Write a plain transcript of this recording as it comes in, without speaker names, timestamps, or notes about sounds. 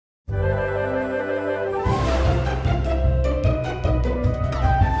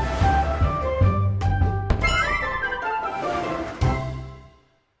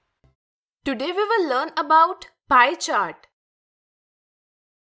Today we will learn about pie chart.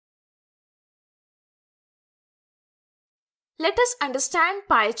 Let us understand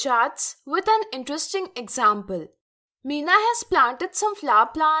pie charts with an interesting example. Meena has planted some flower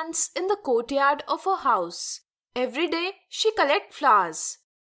plants in the courtyard of her house. Every day she collects flowers.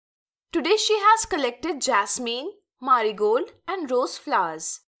 Today she has collected jasmine, marigold and rose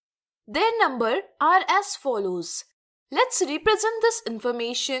flowers. Their number are as follows. Let's represent this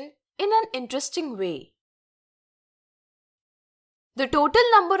information in an interesting way. The total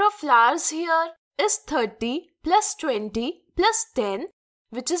number of flowers here is 30 plus 20 plus 10,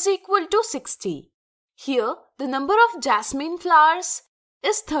 which is equal to 60. Here the number of jasmine flowers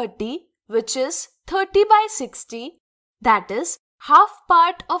is 30, which is 30 by 60, that is half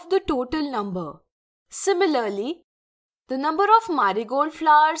part of the total number. Similarly, the number of marigold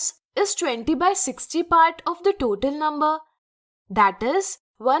flowers is 20 by 60 part of the total number, that is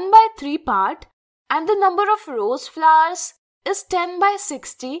 1 by 3 part, and the number of rose flowers is 10 by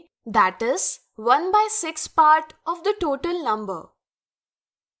 60, that is 1 by 6 part of the total number.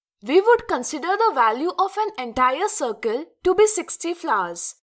 We would consider the value of an entire circle to be 60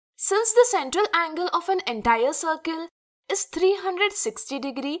 flowers. Since the central angle of an entire circle is 360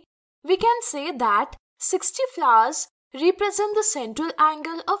 degree, we can say that 60 flowers represent the central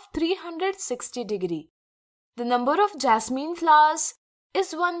angle of 360 degree. The number of jasmine flowers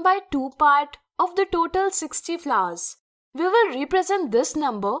is 1 by 2 part of the total 60 flowers. We will represent this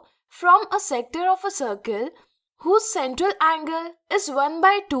number from a sector of a circle whose central angle is 1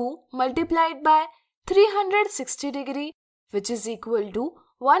 by 2 multiplied by 360 degree, which is equal to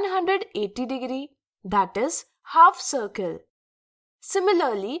 180 degree, that is half circle.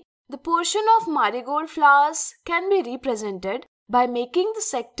 Similarly, the portion of marigold flowers can be represented by making the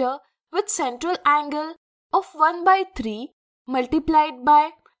sector with central angle of 1 by 3 multiplied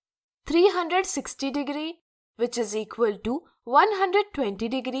by 360 degree, which is equal to 120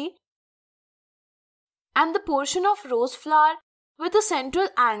 degree, and the portion of rose flower with a central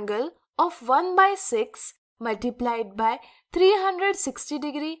angle of 1 by 6 multiplied by 360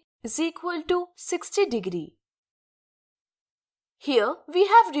 degree is equal to 60 degree. Here we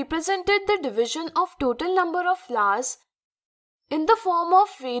have represented the division of total number of flowers in the form of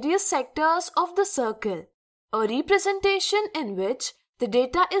various sectors of the circle, a representation in which the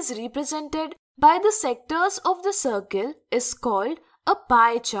data is represented by the sectors of the circle is called a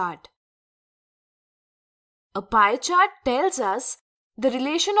pie chart. A pie chart tells us the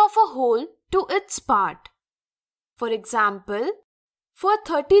relation of a whole to its part. For example, for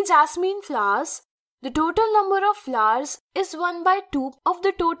 30 jasmine flowers, the total number of flowers is 1 by 2 of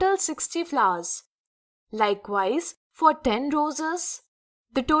the total 60 flowers. Likewise, for 10 roses,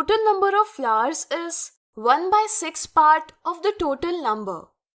 the total number of flowers is 1 by 6 part of the total number.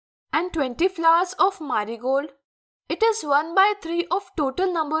 And 20 flowers of marigold, it is 1 by 3 of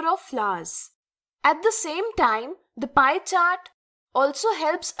total number of flowers. At the same time, the pie chart also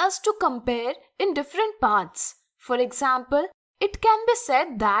helps us to compare in different parts. For example, it can be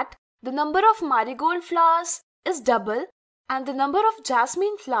said that the number of marigold flowers is double and the number of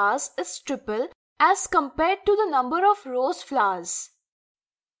jasmine flowers is triple as compared to the number of rose flowers.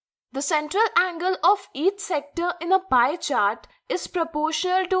 The central angle of each sector in a pie chart is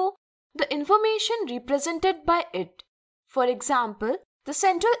proportional to the information represented by it. For example, the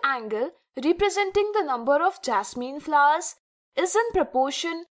central angle representing the number of jasmine flowers is in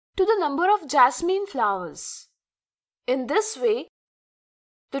proportion to the number of jasmine flowers. In this way,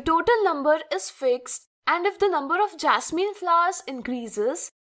 the total number is fixed, and if the number of jasmine flowers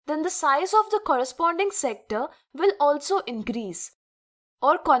increases, then the size of the corresponding sector will also increase.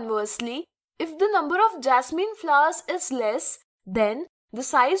 Or conversely, if the number of jasmine flowers is less, then the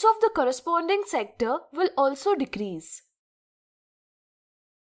size of the corresponding sector will also decrease.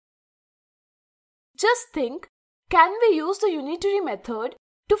 Just think, can we use the unitary method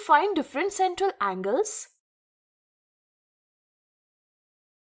to find different central angles?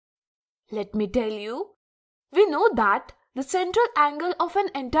 Let me tell you, we know that the central angle of an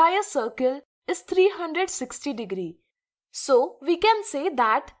entire circle is 360 degree. So, we can say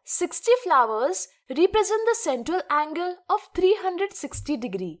that 60 flowers represent the central angle of 360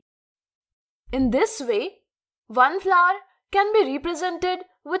 degree. In this way, one flower can be represented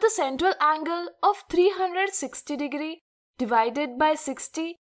with a central angle of 360 degree divided by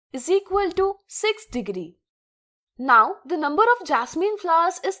 60 is equal to 6 degree. Now, the number of jasmine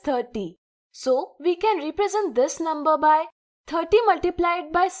flowers is 30. So, we can represent this number by 30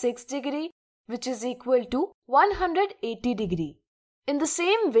 multiplied by 6 degree, which is equal to 180 degree. In the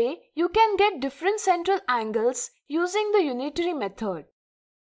same way, you can get different central angles using the unitary method.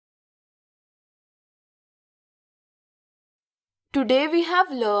 Today we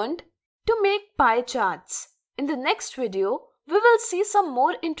have learned to make pie charts. In the next video, we will see some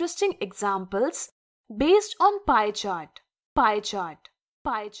more interesting examples based on pie chart.